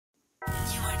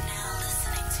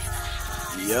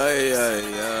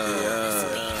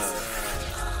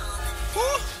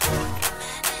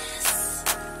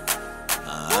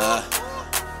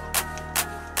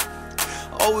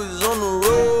Always on the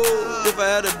road. If I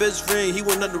had a best friend, he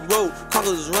went up the road.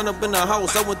 Crackas run up in the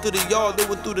house. I went through the yard, they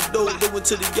went through the door. They went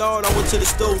to the yard, I went to the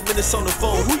stove. Minutes on the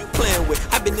phone. Who you playing with?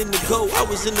 I been in the go. I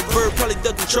was in the Burg, probably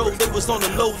duck control. They was on the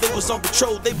low, they was on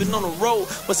patrol. They been on the road.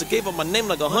 Must have gave up my name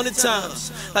like 100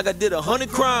 times. Like I did 100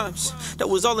 crimes. That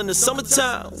was all in the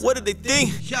summertime. What did they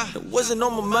think? It wasn't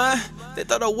on my mind. They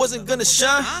thought I wasn't gonna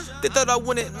shine. They thought I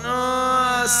wouldn't.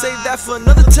 Save that for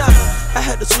another time. I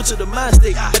had to switch to the mind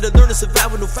state. Had to learn to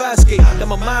survive with no fire escape. Got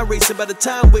my mind racing by the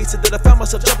time wasted that I found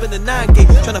myself jumping the 9 gate.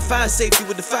 Trying to find safety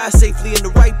with the fire safely in the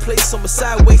right place on my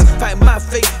sideways. Fighting my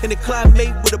fate in the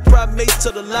climate with a primate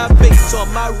till the line bait. So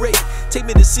I'm irate. Take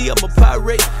me to sea, I'm a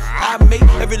pirate. I make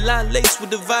every line laced with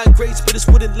divine grace, but it's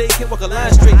wooden leg, can't walk a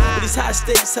line straight. With these high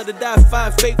stakes, had to die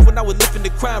fine fake when I was lifting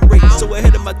the crime rate. So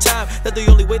ahead of my time, that the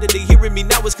only way that they hearing me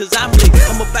now is cause I'm late.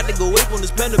 I'm about to go ape on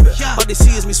this Panda. All they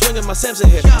see is me swinging my Samson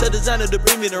hair. Tell designer to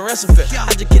bring me the ransom fare.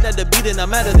 I just kidnapped the beat and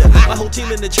I'm out of there. My whole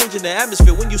team in the changing the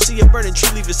atmosphere. When you see a burning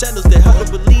tree, leave your sandals there. Hard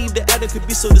to believe that Adam could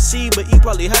be so deceived, but he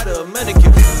probably had a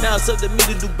manicure. Now it's up to me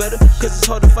to do better, cause it's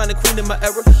hard to find a queen in my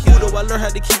era. Although I learned how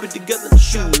to keep it together.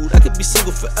 Shoot, I could be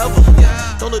single forever.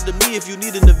 Don't look to me if you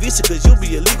needin' a visa, cause you'll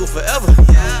be illegal forever.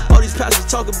 All these pastors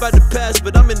talking about the past,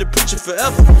 but I'm in the preaching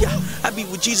forever. I be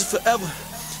with Jesus forever.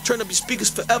 Turn up your speakers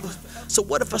forever. So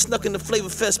what if I snuck in the Flavor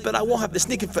Fest, but I won't have to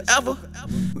sneak in forever?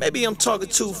 Maybe I'm talking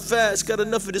too fast. Got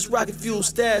enough of this rocket fuel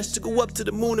stash to go up to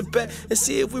the moon and back and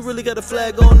see if we really got a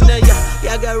flag on that.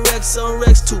 Yeah, I got racks on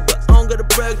racks too, but I don't gotta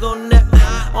brag on that.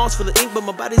 Arms full of ink, but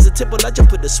my body's a temple. I just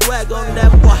put the swag on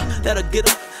that. Boy, that'll get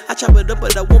 'em. I chop it up,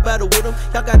 but I won't battle with them.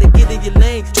 Y'all gotta get in your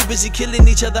lane. Too busy killing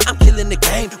each other, I'm killing the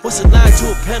game. What's a line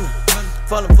to a penner?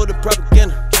 Falling for the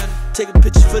propaganda. Taking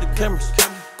pictures for the cameras.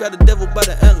 Grab the devil by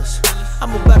the antlers.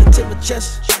 I'm about to take my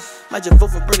chances. Might just vote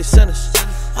for Bernie Sanders.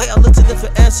 Why y'all look to them for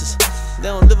answers? They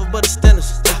don't live up by the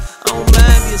standards. I don't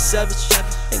mind being savage.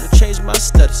 Ain't gonna change my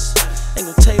status. Ain't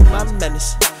gonna tame my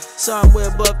madness. So I'm way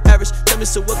above average. Tell me,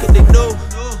 so what could they know?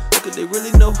 What could they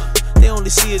really know? They only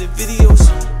see it in videos.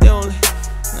 They only...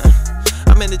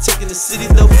 I'm entertaining the city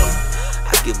though.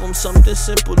 I give them something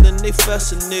simple and they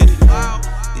fascinated.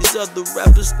 These other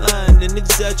rappers lying and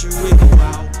exaggerating.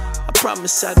 I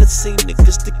promise I done seen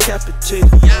niggas decapitated.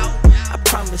 I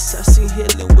promise I seen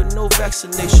healing with no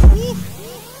vaccination.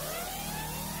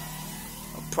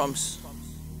 I promise.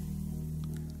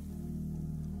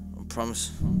 I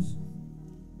promise.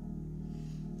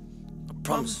 I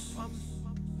promise.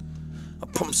 I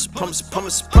promise, promise,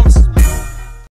 promise, promise.